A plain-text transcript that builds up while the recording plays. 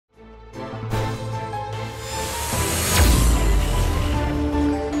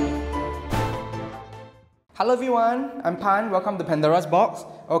Hello everyone, I'm Pan. Welcome to Pandora's box.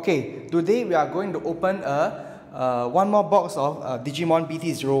 Okay, today we are going to open one more box of Digimon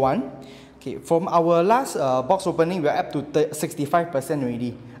BT01. Okay, from our last box opening, we are up to 65%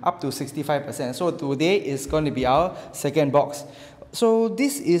 already. Up to 65%. So today is going to be our second box. So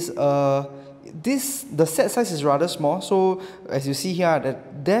this is the set size is rather small. So as you see here,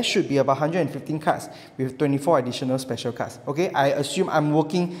 there should be about 115 cards with 24 additional special cards. Okay, I assume I'm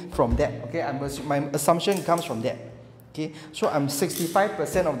working from that. Okay, my assumption comes from that. Okay, so I'm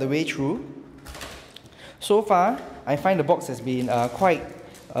 65% of the way through. So far, I find the box has been quite,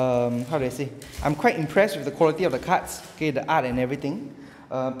 how do I say? I'm quite impressed with the quality of the cards. Okay, the art and everything.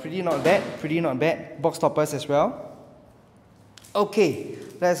 Pretty not bad. Box toppers as well. Okay,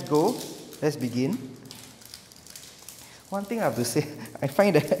 let's go. Let's begin. One thing I have to say, I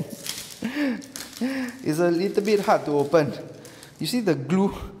find that it's a little bit hard to open. You see the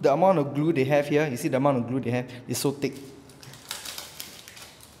glue, the amount of glue they have here, you see the amount of glue they have is so thick.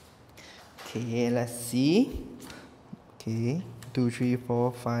 Okay, let's see. Okay, 2, 3,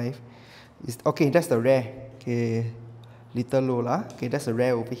 4, 5. Okay, that's the rare. Okay, little low lah. Okay, that's the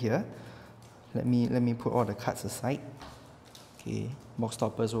rare over here. Let me put all the cards aside. Okay, box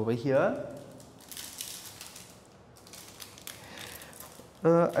toppers over here.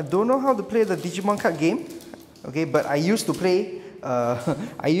 I don't know how to play the Digimon card game. Okay, but I used to play.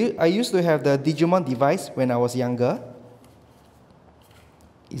 I used to have the Digimon device when I was younger.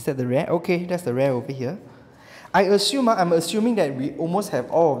 Is that the rare? Okay, that's the rare over here. I'm assuming that we almost have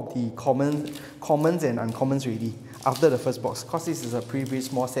all of the commons and uncommons already after the first box, because this is a pretty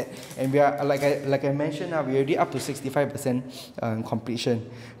small set, and we are like I mentioned now, we're already up to 65% completion,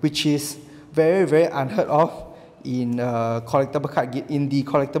 which is very unheard of in the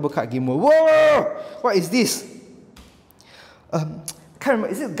collectible card game world. Whoa! What is this? Can't remember.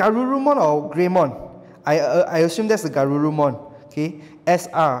 Is it Garurumon or Greymon? I assume that's the Garurumon. Okay,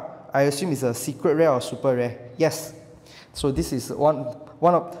 SR. I assume it's a secret rare or super rare. Yes. So this is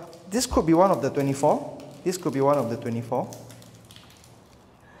this could be one of the 24. This could be one of the 24.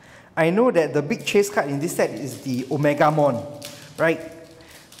 I know that the big chase card in this set is the Omegamon, right?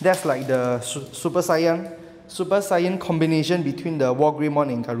 That's like the Super Saiyan combination between the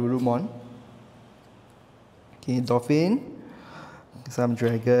Wargreymon and Garurumon. Okay, dolphin, some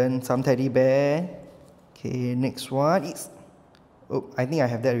dragon, some teddy bear. Okay, next one is, oh, I think I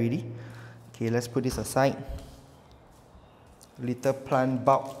have that already. Okay, let's put this aside. Little plant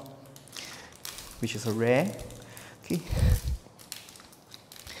bulb, which is a rare. Okay,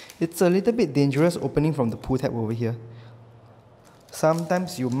 it's a little bit dangerous opening from the pull tab over here.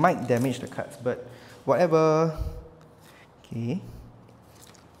 Sometimes you might damage the cards, but whatever. Okay,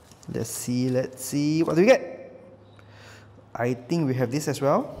 let's see what do we get. I think we have this as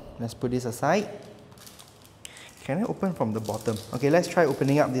well. Let's put this aside. Can I open from the bottom? Okay, let's try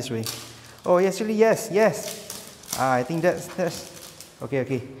opening up this way. Oh, yes. I think that's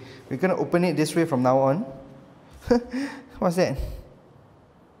okay. We're gonna open it this way from now on. What's that?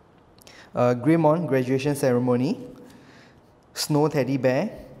 Greymon graduation ceremony. Snow teddy bear.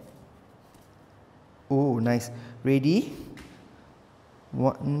 Oh, nice. Ready?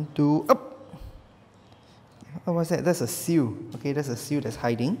 1, 2, up. Oh, what's that? That's a seal. Okay, that's a seal that's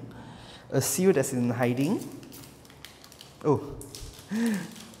hiding. A seal that's in hiding. Oh.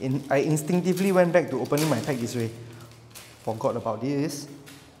 I instinctively went back to opening my pack this way. Forgot about this.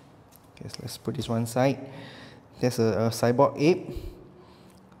 Okay, so let's put this one side. There's a cyborg ape,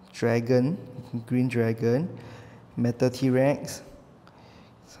 dragon, green dragon, metal T-Rex,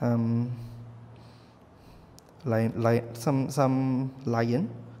 some lion,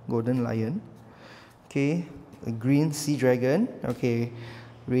 golden lion. Okay, a green sea dragon. Okay,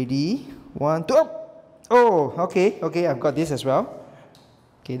 ready? 1, 2, up! Oh, okay, I've got this as well.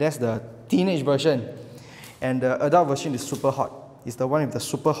 Okay, that's the teenage version, and the adult version is super hot. It's the one with the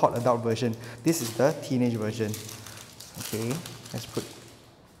super hot adult version. This is the teenage version. Okay, let's put.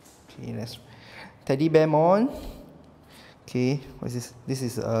 Okay, let's teddy bear mon. Okay, what's this? This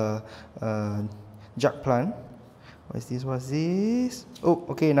is a jug plant. What's this? Oh,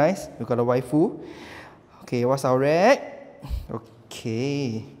 okay, nice. We got a waifu. Okay, what's our red?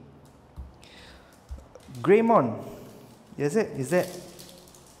 Okay, Greymon. Is it?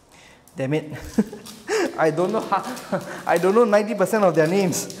 Damn it. I don't know 90% of their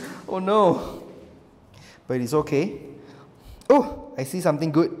names. Oh no. But it's okay. Oh, I see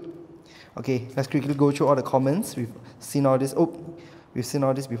something good. Okay, let's quickly go through all the comments. We've seen all this. Oh, we've seen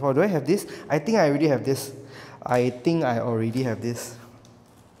all this before. Do I have this? I think I already have this.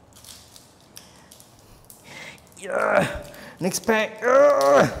 Yeah. Next pack.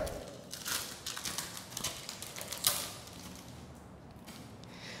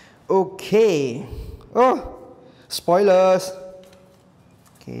 Okay. Oh, spoilers.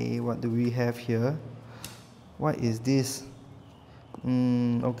 Okay, what do we have here? What is this?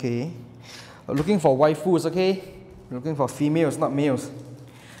 Okay. Looking for waifus, okay? Looking for females, not males.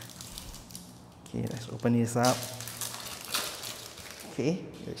 Okay, let's open this up. Okay,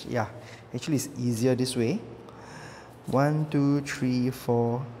 yeah, actually it's easier this way. 1, 2, 3,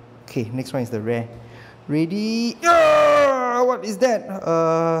 4. Okay, next one is the rare. Ready? What is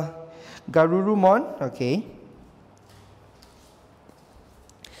that? Garurumon. Okay.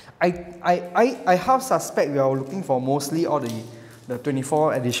 I half suspect we are looking for mostly all the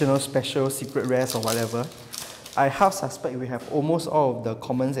 24 additional special secret rares or whatever. I half suspect we have almost all of the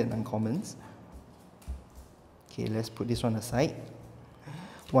commons and uncommons. Okay, let's put this one aside.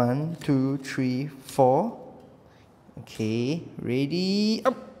 1, 2, 3, 4. Okay, ready?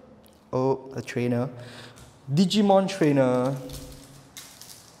 Up. Oh, a trainer. Digimon trainer.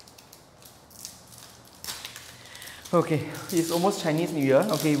 Okay, it's almost Chinese New Year.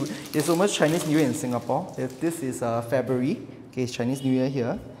 Okay, it's almost Chinese New Year in Singapore. This is February. Okay, it's Chinese New Year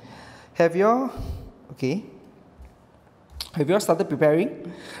here. Have you all started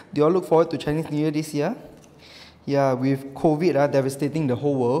preparing? Do you all look forward to Chinese New Year this year? Yeah, with COVID devastating the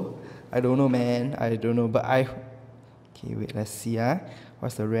whole world. I don't know, man. I don't know, but okay, wait, let's see.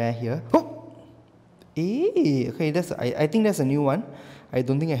 What's the rare here? Oh! Okay, I think that's a new one. I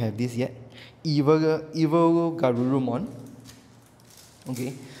don't think I have this yet. Evil Garurumon.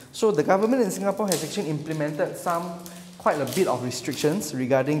 Okay, so the government in Singapore has actually implemented quite a bit of restrictions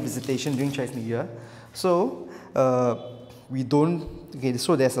regarding visitation during Chinese New Year. So we don't. Okay,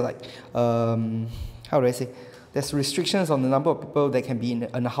 so there's like how do I say? There's restrictions on the number of people that can be in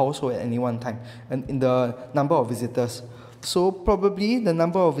a household at any one time, and in the number of visitors. So probably the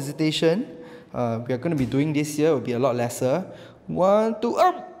number of visitation we are going to be doing this year will be a lot lesser. 1, 2,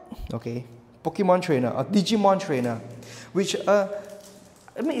 up. Okay, Pokemon trainer or Digimon trainer, which I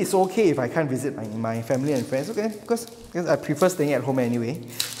mean it's okay if I can't visit my family and friends, okay, because I prefer staying at home anyway.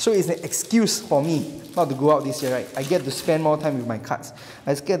 So it's an excuse for me not to go out this year, right? I get to spend more time with my cats.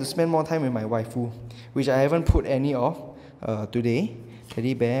 I get to spend more time with my waifu, which I haven't put any of today.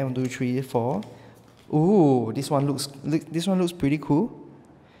 Teddy bear, 1, 2, 3, 4. Ooh, this one looks pretty cool.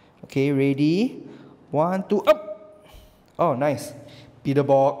 Okay, ready? 1, 2, up. Oh, nice.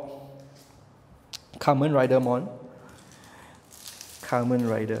 Peterbog. Kamen Rider Mon. Kamen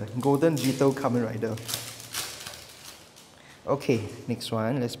Rider. Golden Beetle Kamen Rider. Okay, next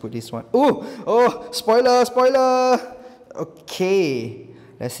one. Let's put this one. Oh, spoiler. Okay.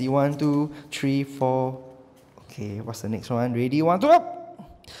 Let's see. 1, 2, 3, 4. Okay, what's the next one? Ready? 1, 2,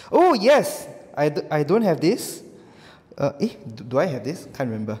 up. Oh, yes. I don't have this. Do I have this?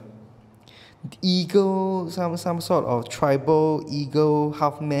 Can't remember. Eagle, some sort of tribal eagle,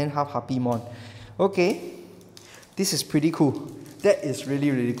 half man, half Happymon. Okay, this is pretty cool. That is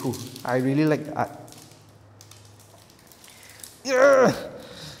really cool. I really like the art.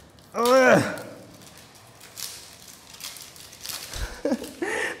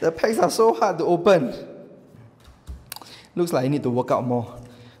 The packs are so hard to open. Looks like I need to work out more.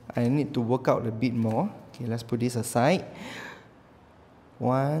 I need to work out a bit more. Okay, let's put this aside.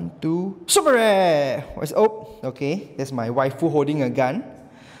 1, 2, super rare! Oh, okay, that's my waifu holding a gun.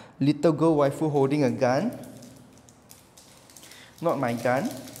 Little girl waifu holding a gun. Not my gun,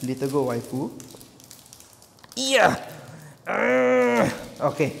 little girl waifu. Yeah!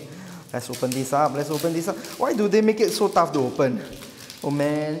 Okay, let's open this up. Why do they make it so tough to open? Oh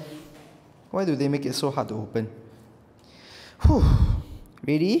man, why do they make it so hard to open? Whew.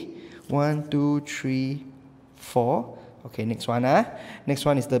 Ready? 1, 2, 3, 4. Okay, next one. Next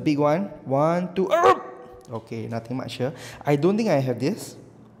one is the big one. 1, 2. Okay, nothing much here. I don't think I have this.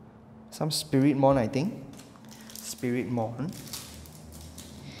 Some Spirit Mon, I think. Spirit Mon.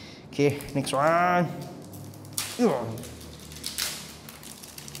 Okay, next one.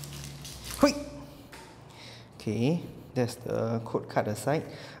 Quick. Okay, that's the code card aside.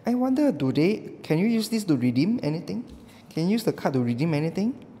 I wonder, can you use this to redeem anything? Can you use the card to redeem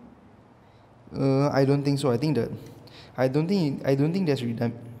anything? I don't think so. I don't think there's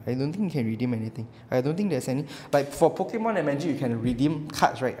redeem. I don't think you can redeem anything. I don't think there's any. Like for Pokemon and Magic, you can redeem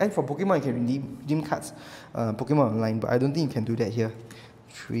cards, right? And for Pokemon, you can redeem cards. Pokemon Online, but I don't think you can do that here.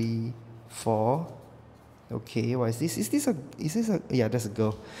 3, 4. Okay, what is this? Is this a? Yeah, that's a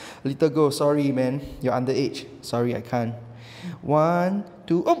girl. Little girl. Sorry, man. You're underage. Sorry, I can't. 1,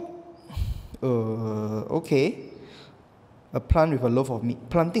 2. Okay. A plant with a loaf of meat.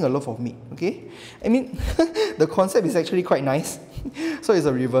 Planting a loaf of meat. Okay. I mean, the concept is actually quite nice. So it's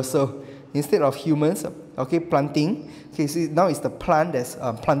a reversal. instead of humans, okay, planting. Okay, see, now it's the plant that's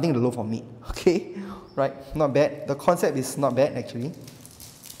planting the loaf of meat. Okay, right, not bad. The concept is not bad actually.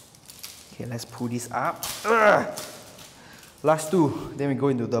 Okay, let's pull this up. Last two, then we go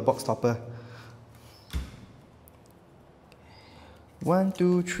into the box topper. 1,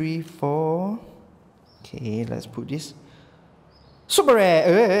 2, 3, 4. Okay, let's put this. Super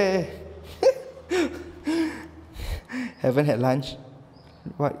rare! Haven't had lunch.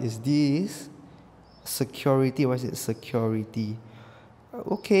 What is this? Security. What is it? Security.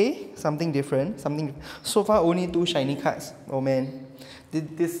 Okay, something different. So far, only 2 shiny cards. Oh man,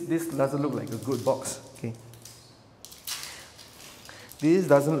 this doesn't look like a good box. Okay. This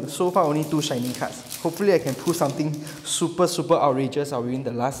doesn't. So far, only 2 shiny cards. Hopefully, I can pull something super outrageous within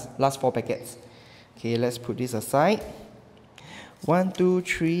the last 4 packets. Okay, let's put this aside. 1, 2,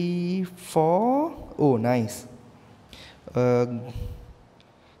 3, 4. Oh, nice.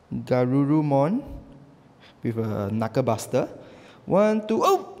 Garurumon with a Knuckle Buster. 1, 2.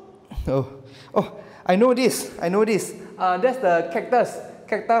 Oh! I know this. That's the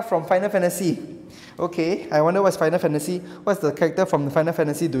cactus from Final Fantasy. Okay, I wonder what's the character from the Final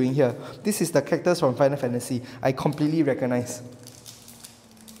Fantasy doing here. This is the cactus from Final Fantasy. I completely recognize.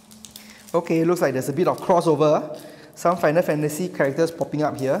 Okay, looks like there's a bit of crossover. Some Final Fantasy characters popping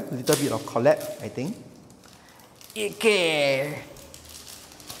up here. A little bit of collab, I think. Okay.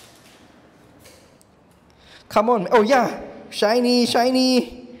 Come on. Oh yeah, shiny.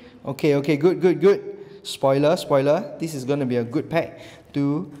 Okay, good. Spoiler. This is gonna be a good pack.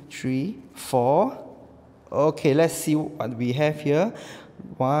 2, 3, 4. Okay, let's see what we have here.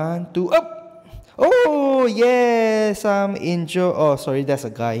 1, 2, up. Oh yeah, some angel. Oh, sorry, that's a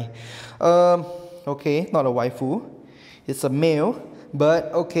guy. Okay, not a waifu. It's a male,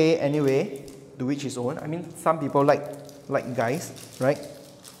 but okay. Anyway, to each his own. I mean, some people like guys, right?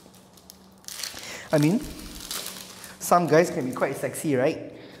 I mean, some guys can be quite sexy,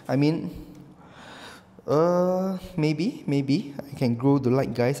 right? I mean, maybe I can grow to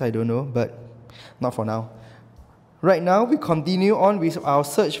like guys. I don't know, but not for now. Right now, we continue on with our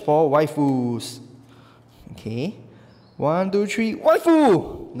search for waifus. Okay, 1, 2, 3,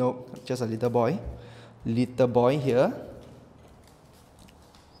 waifu. Nope, just a little boy. Little boy here.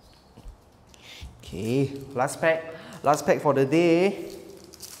 Okay, last pack for the day.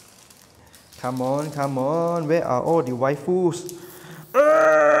 Come on, where are all the waifus?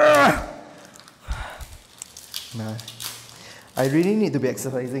 Nah, I really need to be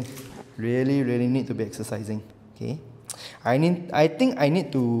exercising. Really need to be exercising. Okay, I think I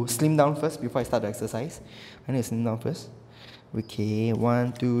need to slim down first before I start the exercise. I need to slim down first. Okay,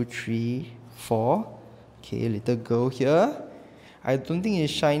 1, 2, 3, 4. Okay, little girl here. I don't think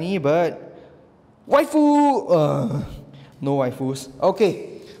it's shiny, but waifu! No waifus.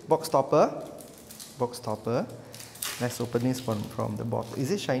 Okay, box topper. Let's open this from the box.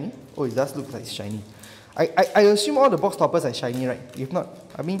 Is it shiny? Oh, it does look like it's shiny. I assume all the box toppers are shiny, right? If not,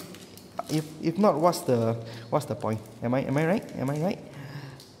 I mean, if not, what's the point? Am I right?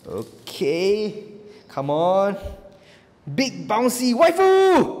 Okay, come on, big bouncy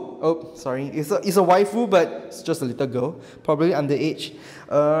waifu. Oh, sorry, it's a waifu, but it's just a little girl, probably underage.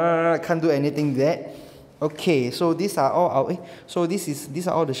 Can't do anything with that. Okay, so these are all our. These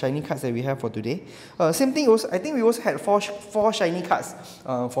are all the shiny cards that we have for today. Same thing. I think we also had four shiny cards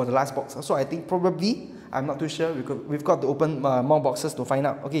for the last box. So I think probably, I'm not too sure. We've got to open more boxes to find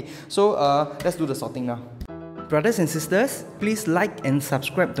out. Okay, so let's do the sorting now. Brothers and sisters, please like and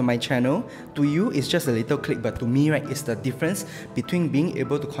subscribe to my channel. To you, it's just a little click, but to me, right, it's the difference between being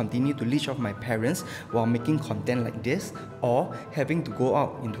able to continue to leech off my parents while making content like this, or having to go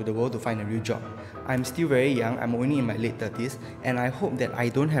out into the world to find a real job. I'm still very young, I'm only in my late 30s, and I hope that I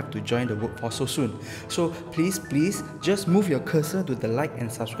don't have to join the workforce so soon. So please, just move your cursor to the like and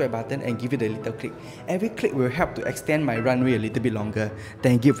subscribe button and give it a little click. Every click will help to extend my runway a little bit longer.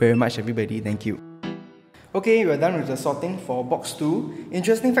 Thank you very much, everybody. Thank you. Okay, we're done with the sorting for box 2.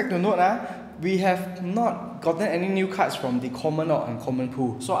 Interesting fact to note, we have not gotten any new cards from the common or uncommon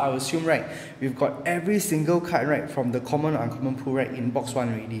pool. So I assume, right, we've got every single card, right, from the common or uncommon pool, right, in box 1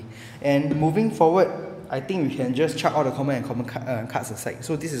 already. And moving forward, I think we can just chuck all the common and common cards aside.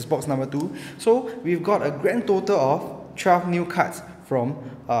 So this is box number 2. So we've got a grand total of 12 new cards from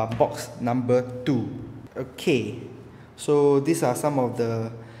box number 2. Okay, so these are some of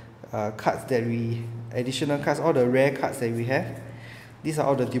the cards that additional cards, all the rare cards that we have. These are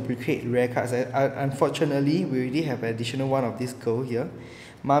all the duplicate rare cards. Unfortunately, we already have an additional one of this girl here.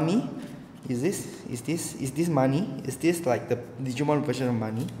 Mami, is this Money? Is this like the Digimon version of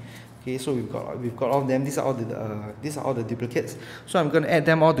Money? Okay, so we've got all of them. These are all the duplicates. So I'm gonna add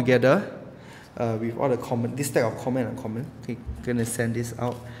them all together. with all the common, this stack of common and uncommon. Okay, gonna send this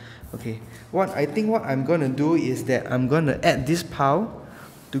out. Okay, what I'm gonna do is that I'm gonna add this pile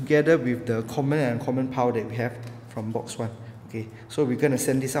together with the common and uncommon pile that we have from box 1. Okay, so we're gonna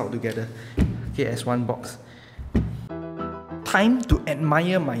send this out together, okay, as one box. Time to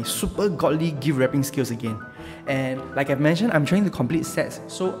admire my super godly gift wrapping skills again. And like I've mentioned, I'm trying to complete sets,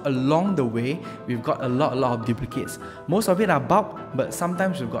 so along the way we've got a lot of duplicates. Most of it are bulk, but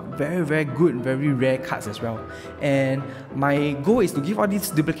sometimes we've got very good, very rare cards as well. And my goal is to give all these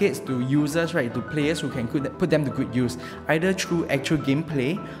duplicates to users, right, to players who can put them to good use, either through actual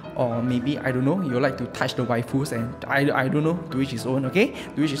gameplay, or maybe, I don't know, you like to touch the waifus, and I don't know, to each his own, okay?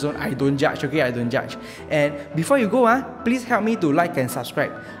 To each his own, I don't judge, okay? I don't judge. And before you go, please help me to like and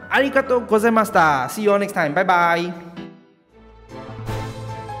subscribe. Arigatou gozaimashita. See you all next time. Bye bye.